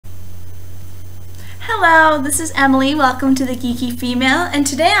Hello, this is Emily. Welcome to the Geeky Female, and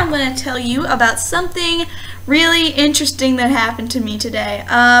today I'm going to tell you about something really interesting that happened to me today.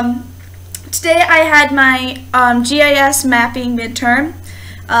 Today I had my GIS mapping midterm.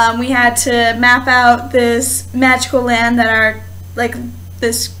 We had to map out this magical land that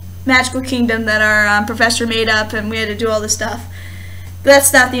this magical kingdom that our professor made up, and we had to do all this stuff. But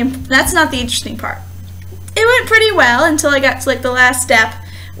that's not the interesting part. It went pretty well until I got to the last step,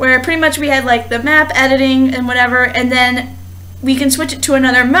 where pretty much we had the map editing and whatever, and then we can switch it to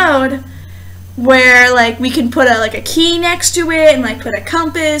another mode where we can put a key next to it and put a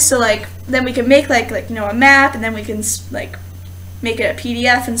compass, so then we can make a map, and then we can make it a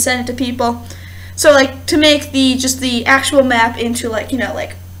PDF and send it to people. So to make the actual map into one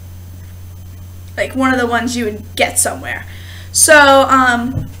of the ones you would get somewhere. So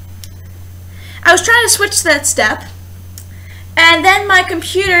I was trying to switch that step, and then my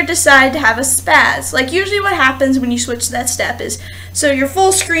computer decided to have a spaz. Usually what happens when you switch that step is, so your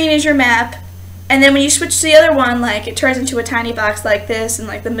full screen is your map, and then when you switch to the other one, it turns into a tiny box like this in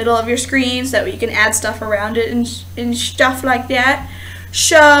the middle of your screen, so that you can add stuff around it and stuff like that.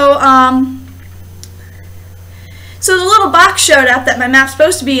 So so the little box showed up that my map's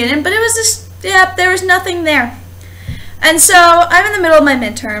supposed to be in, but it was just, there was nothing there. And so I'm in the middle of my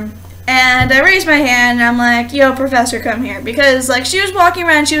midterm, and I raised my hand, and I'm like, yo, professor, come here. Because, she was walking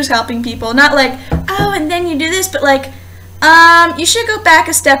around, she was helping people. Not oh, and then you do this, but, you should go back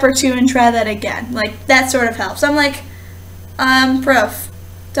a step or two and try that again. That sort of helps. I'm like, prof,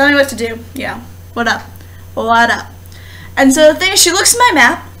 tell me what to do. Yeah, what up? What up? And so the thing is, she looks at my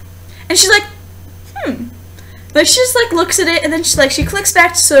map, and she's like, she just, looks at it, and then she clicks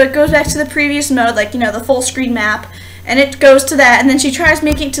back, so it goes back to the previous mode, the full screen map. And it goes to that, and then she tries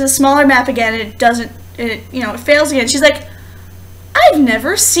making it to the smaller map again, and it doesn't, it fails again. She's like, I've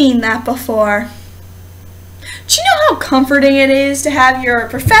never seen that before. Do you know how comforting it is to have your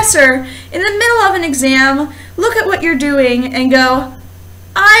professor in the middle of an exam look at what you're doing and go,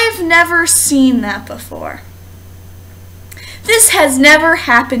 I've never seen that before. This has never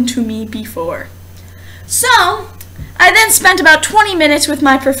happened to me before. So I then spent about 20 minutes with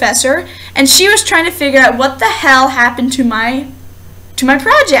my professor, and she was trying to figure out what the hell happened to my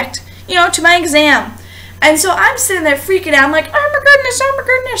project, to my exam. And so I'm sitting there freaking out. I'm like, oh my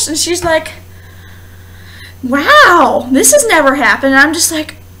goodness, and she's like, wow, this has never happened. And I'm just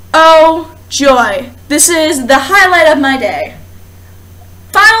like, oh joy, this is the highlight of my day.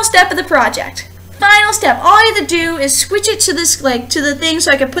 Final step of the project. Final step. All I had to do is switch it to this, to the thing,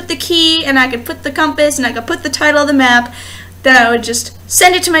 so I could put the key, and I could put the compass, and I could put the title of the map. Then I would just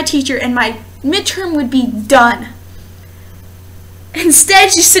send it to my teacher, and my midterm would be done. Instead,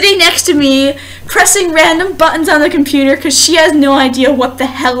 she's sitting next to me, pressing random buttons on the computer because she has no idea what the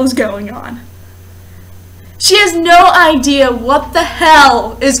hell is going on. She has no idea what the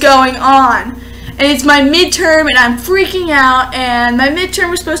hell is going on. And it's my midterm, and I'm freaking out, and my midterm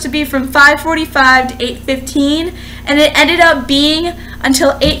was supposed to be from 5:45 to 8:15, and it ended up being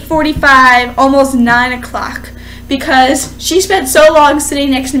until 8:45, almost 9 o'clock, because she spent so long sitting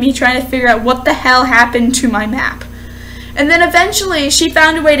next to me trying to figure out what the hell happened to my map. And then eventually she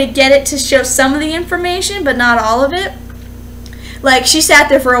found a way to get it to show some of the information, but not all of it. She sat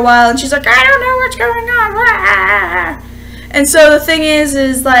there for a while, and she's like, I don't know what's going on. And so the thing is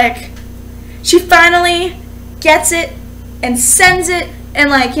she finally gets it and sends it,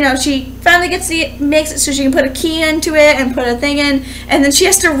 and she finally makes it so she can put a key into it and put a thing in, and then she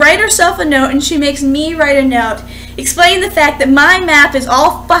has to write herself a note, and she makes me write a note explaining the fact that my map is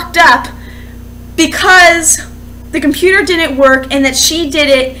all fucked up because the computer didn't work, and that she did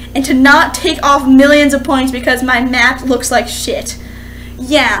it, and to not take off millions of points because my map looks like shit.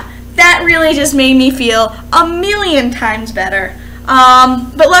 Yeah, that really just made me feel a million times better.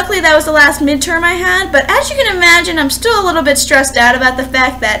 But luckily that was the last midterm I had, but as you can imagine, I'm still a little bit stressed out about the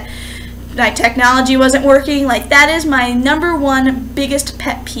fact that my technology wasn't working. That is my #1 biggest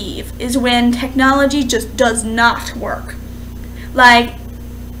pet peeve, is when technology just does not work.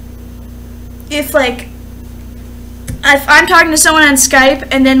 If I'm talking to someone on Skype,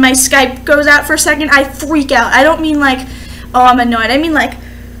 and then my Skype goes out for a second, I freak out. I don't mean oh, I'm annoyed. I mean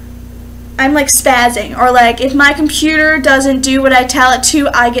I'm spazzing, or if my computer doesn't do what I tell it to,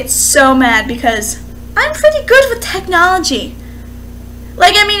 I get so mad because I'm pretty good with technology.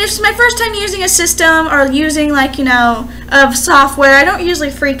 If it's my first time using a system or using of software, I don't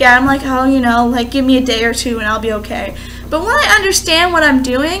usually freak out. I'm like, oh, give me a day or two and I'll be okay. But when I understand what I'm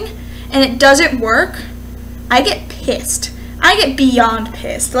doing and it doesn't work, I get pissed. I get beyond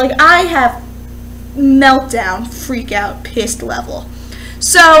pissed. I have meltdown, freak out, pissed level.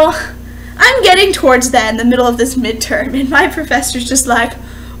 So I'm getting towards that in the middle of this midterm, and my professor's just like,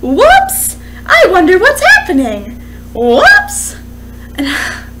 whoops, I wonder what's happening. Whoops. And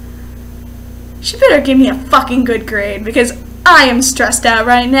she better give me a fucking good grade, because I am stressed out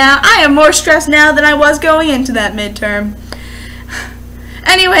right now. I am more stressed now than I was going into that midterm.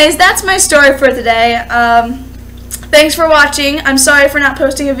 Anyways, that's my story for today. Thanks for watching. I'm sorry for not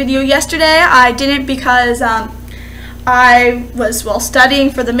posting a video yesterday. I didn't because I was, well, studying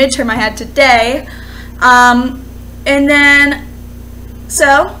for the midterm I had today.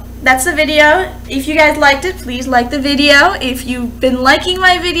 So that's the video. If you guys liked it, please like the video. If you've been liking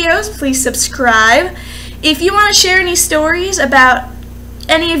my videos, please subscribe. If you want to share any stories about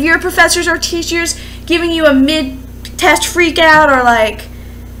any of your professors or teachers giving you a mid-test freak out, or like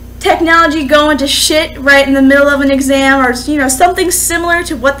technology going to shit right in the middle of an exam, or something similar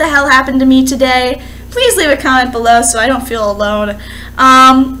to what the hell happened to me today, please leave a comment below so I don't feel alone.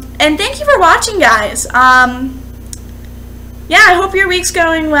 And thank you for watching, guys. Yeah, I hope your week's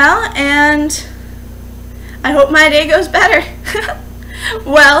going well, and I hope my day goes better.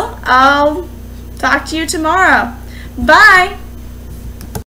 Well, I'll talk to you tomorrow. Bye!